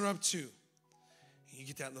guys are up to. And you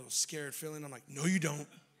get that little scared feeling. I'm like, no, you don't.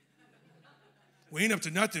 We ain't up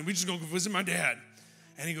to nothing. We just gonna go visit my dad.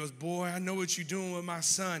 And he goes, boy, I know what you're doing with my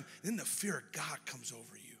son. Then the fear of God comes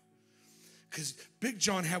over you. Because Big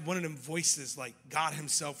John had one of them voices like God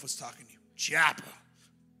himself was talking to you. Chopper.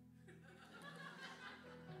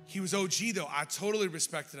 He was OG though. I totally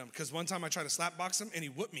respected him because one time I tried to slap box him and he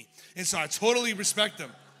whooped me. And so I totally respect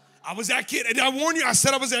him. I was that kid. And I warn you, I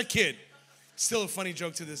said I was that kid. Still a funny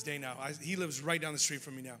joke to this day now. He lives right down the street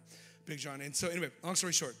from me now, Big John. And so anyway, long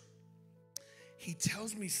story short, he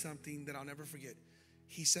tells me something that I'll never forget.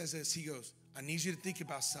 He says this, he goes, I need you to think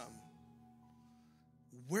about something.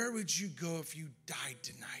 Where would you go if you died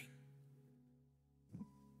tonight?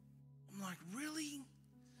 I'm like, really?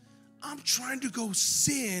 I'm trying to go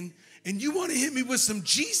sin, and you want to hit me with some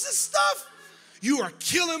Jesus stuff? You are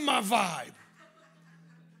killing my vibe.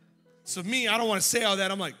 So me, I don't want to say all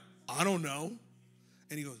that. I'm like, I don't know.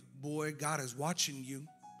 And he goes, boy, God is watching you.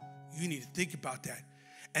 You need to think about that.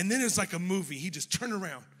 And then it's like a movie. He just turned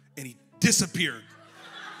around, and he disappeared.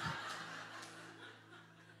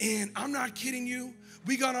 And I'm not kidding you.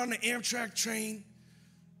 We got on the Amtrak train,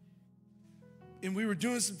 and we were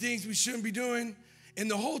doing some things we shouldn't be doing. And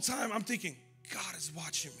the whole time, I'm thinking, God is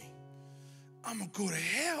watching me. I'm going to go to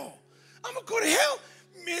hell. I'm going to go to hell.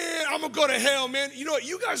 Man, I'm going to go to hell, man. You know what?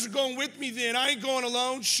 You guys are going with me then. I ain't going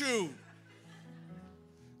alone. Shoot.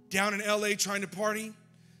 Down in L.A. trying to party.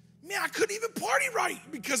 Man, I couldn't even party right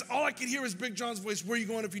because all I could hear was Big John's voice. Where you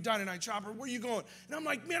going if you die tonight, Chopper? Where you going? And I'm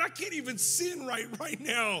like, man, I can't even sin right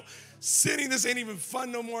now. Sinning, this ain't even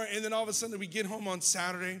fun no more. And then all of a sudden we get home on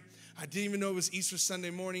Saturday. I didn't even know it was Easter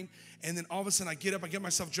Sunday morning. And then all of a sudden I get up, I get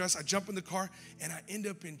myself dressed, I jump in the car, and I end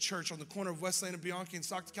up in church on the corner of Westland and Bianchi in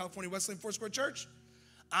Stockton, California, Westland Foursquare Church.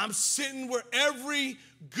 I'm sitting where every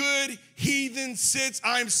good heathen sits.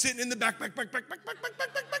 I'm sitting in the back row.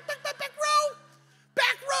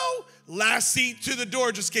 Back row. Last seat to the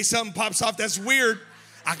door just in case something pops off. That's weird.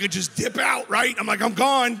 I could just dip out, right? I'm like, I'm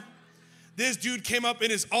gone. This dude came up in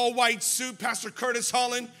his all-white suit, Pastor Curtis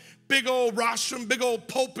Holland, big old rostrum, big old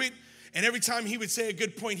pulpit. And every time he would say a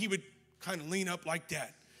good point, he would kind of lean up like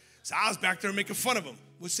that. So I was back there making fun of him.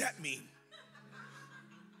 What's that mean?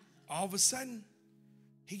 All of a sudden,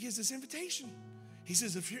 he gives this invitation. He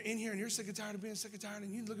says, if you're in here and you're sick and tired of being sick and tired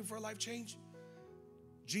and you're looking for a life change,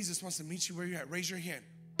 Jesus wants to meet you where you're at. Raise your hand.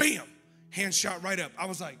 Bam! Hand shot right up. I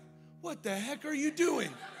was like, what the heck are you doing?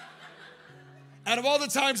 Out of all the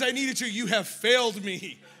times I needed you have failed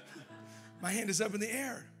me. My hand is up in the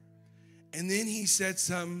air. And then he said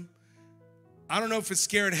something. I don't know if it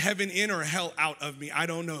scared heaven in or hell out of me. I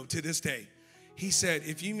don't know to this day. He said,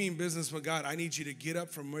 if you mean business with God, I need you to get up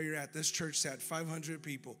from where you're at. This church sat 500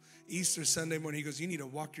 people. Easter Sunday morning, he goes, you need to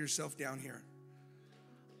walk yourself down here.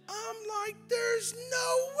 I'm like, there's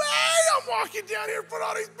no way I'm walking down here in front of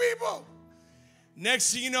all these people.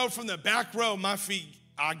 Next thing you know, from the back row, my feet,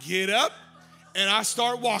 I get up and I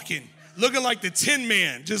start walking, looking like the Tin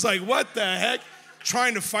Man, just like, what the heck?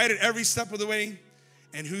 Trying to fight it every step of the way.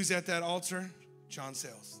 And who's at that altar? John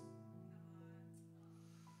Sayles.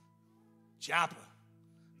 Joppa,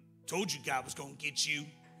 told you God was going to get you.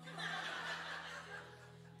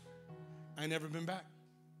 I ain't never been back.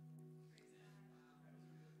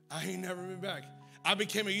 I ain't never been back. I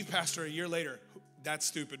became a youth pastor a year later. That's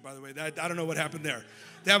stupid, by the way. I don't know what happened there.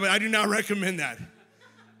 I do not recommend that.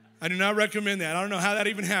 I do not recommend that. I don't know how that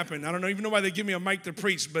even happened. I don't even know why they give me a mic to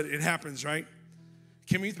preach, but it happens, right?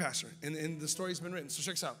 Became a youth pastor, and the story's been written. So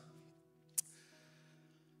check this out.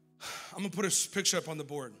 I'm going to put a picture up on the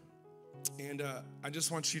board, and I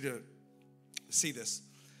just want you to see this.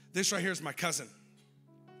 This right here is my cousin.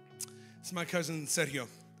 It's my cousin Sergio,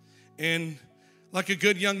 and like a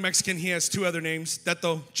good young Mexican, he has two other names,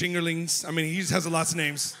 Teto, Chingerlings. I mean, he has lots of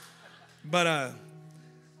names. But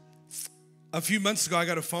a few months ago, I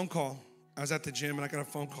got a phone call. I was at the gym, and I got a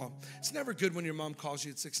phone call. It's never good when your mom calls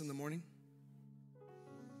you at 6 in the morning.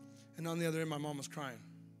 And on the other end, my mom was crying.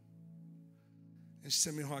 And she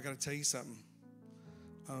said, Mijo, I got to tell you something.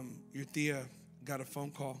 Your tia got a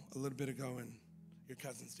phone call a little bit ago, and your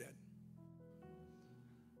cousin's dead.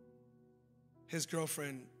 His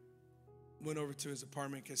girlfriend went over to his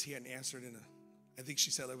apartment because he hadn't answered I think she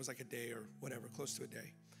said it was like a day or whatever, close to a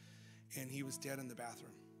day. And he was dead in the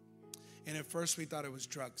bathroom. And at first we thought it was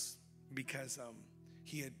drugs because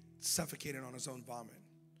he had suffocated on his own vomit.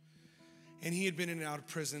 And he had been in and out of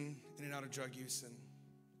prison, in and out of drug use, and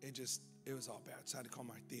it was all bad. So I had to call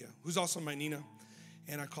my tia, who's also my Nina.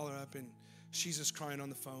 And I call her up, and she's just crying on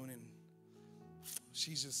the phone, and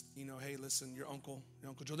she's just, hey, listen, your Uncle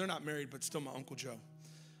Joe, they're not married, but still my Uncle Joe.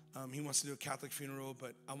 He wants to do a Catholic funeral,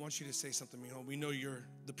 but I want you to say something, Mijo. We know you're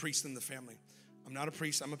the priest in the family. I'm not a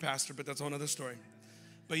priest, I'm a pastor, but that's a whole other story.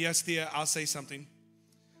 But yes, tia, I'll say something.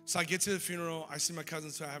 So I get to the funeral, I see my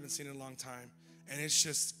cousins who I haven't seen in a long time, and it's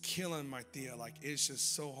just killing my tia. Like, it's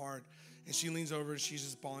just so hard. And she leans over and she's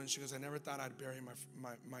just bawling. She goes, I never thought I'd bury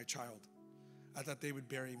my child. I thought they would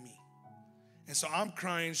bury me. And so I'm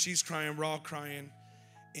crying, she's crying, we're all crying.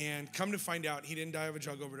 And come to find out, he didn't die of a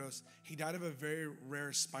drug overdose. He died of a very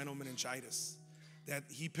rare spinal meningitis that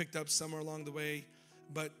he picked up somewhere along the way.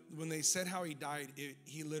 But when they said how he died,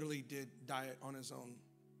 he literally did die on his own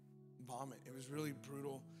vomit. It was really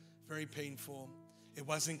brutal, very painful. It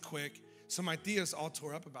wasn't quick. So my tia's all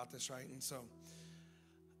tore up about this, right? And so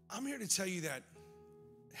I'm here to tell you that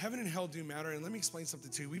heaven and hell do matter. And let me explain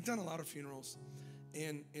something to you. We've done a lot of funerals.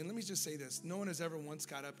 And let me just say this. No one has ever once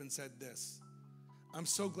got up and said this. I'm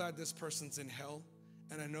so glad this person's in hell,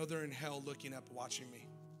 and I know they're in hell looking up, watching me.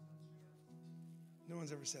 No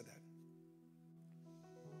one's ever said that.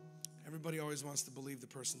 Everybody always wants to believe the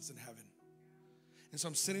person's in heaven. And so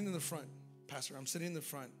I'm sitting in the front, Pastor, I'm sitting in the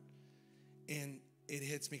front, and it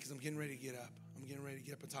hits me because I'm getting ready to get up. I'm getting ready to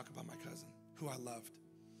get up and talk about my cousin, who I loved.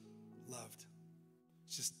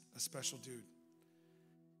 Just a special dude.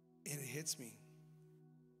 And it hits me.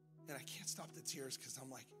 And I can't stop the tears because I'm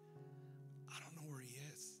like, I don't know where he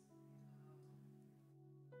is.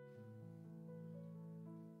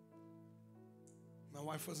 My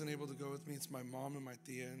wife wasn't able to go with me. It's my mom and my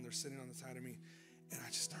tia, and they're sitting on the side of me, and I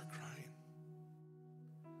just start crying.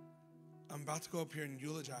 I'm about to go up here and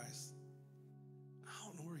eulogize. I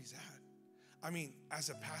don't know where he's at. I mean, as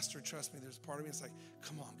a pastor, trust me, there's a part of me that's like,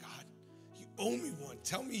 come on, God, you owe me one.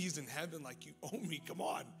 Tell me he's in heaven like you owe me. Come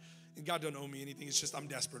on. And God don't owe me anything. It's just I'm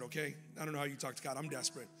desperate, okay? I don't know how you talk to God. I'm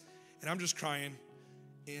desperate. And I'm just crying.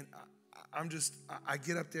 And I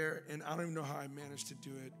get up there, and I don't even know how I managed to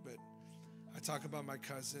do it, but I talk about my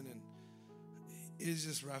cousin, and it's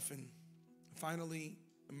just rough. And finally,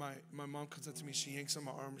 my mom comes up to me. She yanks on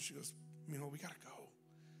my arm, and she goes, Mijo, we got to go.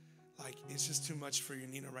 Like, it's just too much for your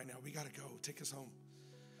Nina right now. We got to go. Take us home.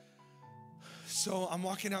 So I'm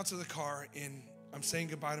walking out to the car, and I'm saying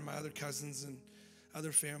goodbye to my other cousins and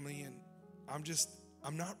other family, and I'm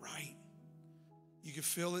not right. You can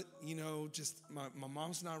feel it, just my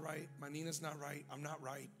mom's not right. My Nina's not right. I'm not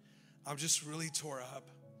right. I'm just really tore up.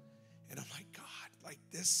 And I'm like, God, like,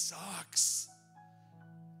 this sucks.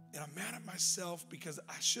 And I'm mad at myself because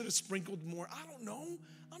I should have sprinkled more. I don't know.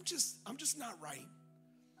 I'm just not right.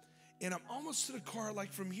 And I'm almost to the car,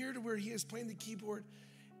 like from here to where he is playing the keyboard.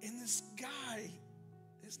 And this guy,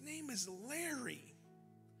 his name is Larry.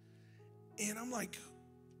 And I'm like,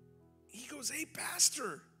 he goes, hey,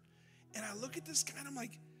 Pastor. And I look at this guy and I'm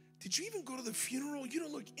like, did you even go to the funeral? You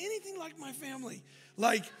don't look anything like my family.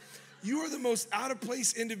 Like, You are the most out of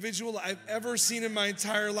place individual I've ever seen in my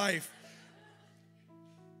entire life.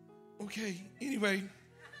 Okay, anyway,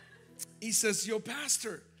 he says, yo,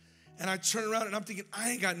 pastor. And I turn around and I'm thinking, I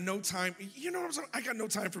ain't got no time. You know what I'm saying? I got no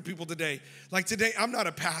time for people today. Like today, I'm not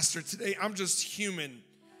a pastor. Today, I'm just human.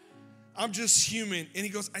 I'm just human. And he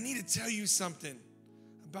goes, I need to tell you something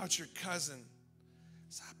about your cousin.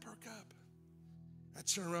 So I perk up. I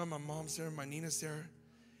turn around, my mom's there, my Nina's there.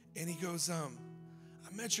 And he goes, I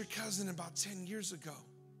met your cousin about 10 years ago.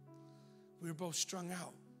 We were both strung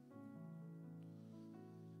out.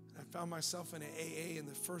 And I found myself in an AA, and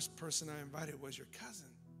the first person I invited was your cousin.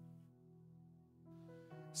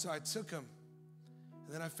 So I took him,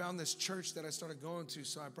 and then I found this church that I started going to,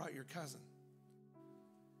 so I brought your cousin.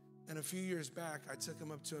 And a few years back, I took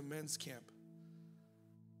him up to a men's camp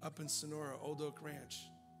up in Sonora, Old Oak Ranch.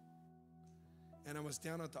 And I was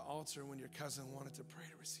down at the altar when your cousin wanted to pray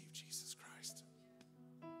to receive Jesus Christ.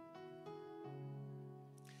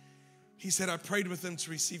 He said, I prayed with him to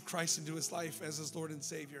receive Christ into his life as his Lord and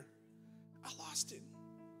Savior. I lost it.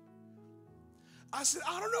 I said,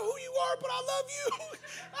 I don't know who you are, but I love you.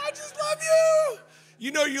 I just love you.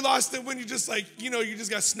 You know you lost it when you just like, you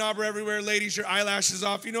just got snobber everywhere, ladies, your eyelashes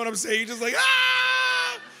off. You know what I'm saying? You're just like,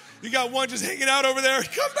 ah! You got one just hanging out over there.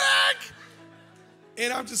 Come back.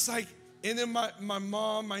 And I'm just like, and then my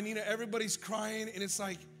mom, my Nina, everybody's crying. And it's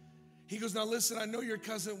like, he goes, now listen, I know your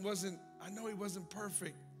cousin I know he wasn't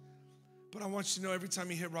perfect. But I want you to know every time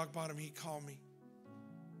he hit rock bottom, he'd call me.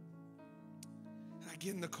 And I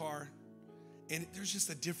get in the car. And there's just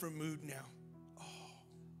a different mood now. Oh,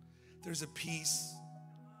 there's a peace.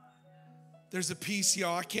 There's a peace,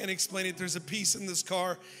 y'all. I can't explain it. There's a peace in this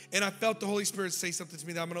car. And I felt the Holy Spirit say something to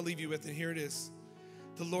me that I'm going to leave you with. And here it is.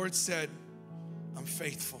 The Lord said, I'm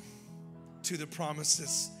faithful to the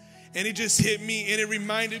promises. And it just hit me. And it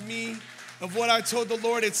reminded me of what I told the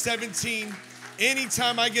Lord at 17.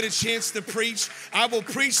 Anytime I get a chance to preach, I will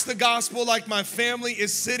preach the gospel like my family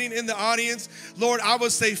is sitting in the audience. Lord, I will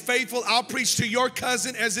stay faithful. I'll preach to your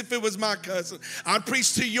cousin as if it was my cousin. I'll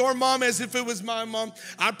preach to your mom as if it was my mom.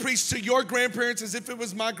 I'll preach to your grandparents as if it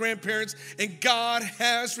was my grandparents. And God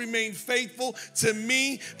has remained faithful to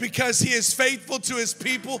me because he is faithful to his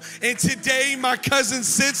people. And today my cousin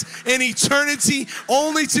sits in eternity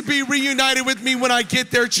only to be reunited with me when I get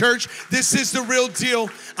there, church. This is the real deal.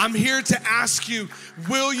 I'm here to ask you,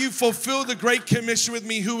 will you fulfill the Great Commission with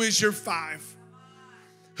me? Who is your 5?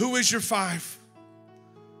 Who is your 5?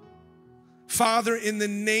 Father, in the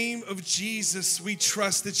name of Jesus, we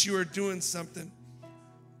trust that you are doing something.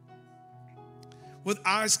 With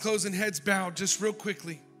eyes closed and heads bowed, just real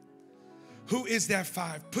quickly. Who is that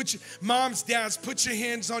 5? Moms, dads, put your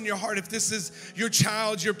hands on your heart if this is your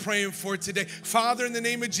child you're praying for today. Father, in the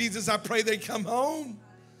name of Jesus, I pray they come home.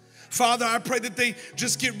 Father, I pray that they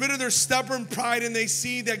just get rid of their stubborn pride and they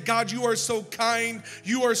see that, God, you are so kind,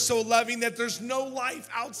 you are so loving, that there's no life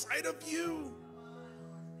outside of you.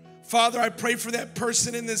 Father, I pray for that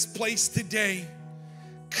person in this place today.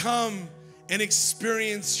 Come and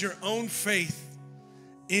experience your own faith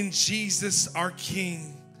in Jesus, our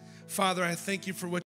King. Father, I thank you for what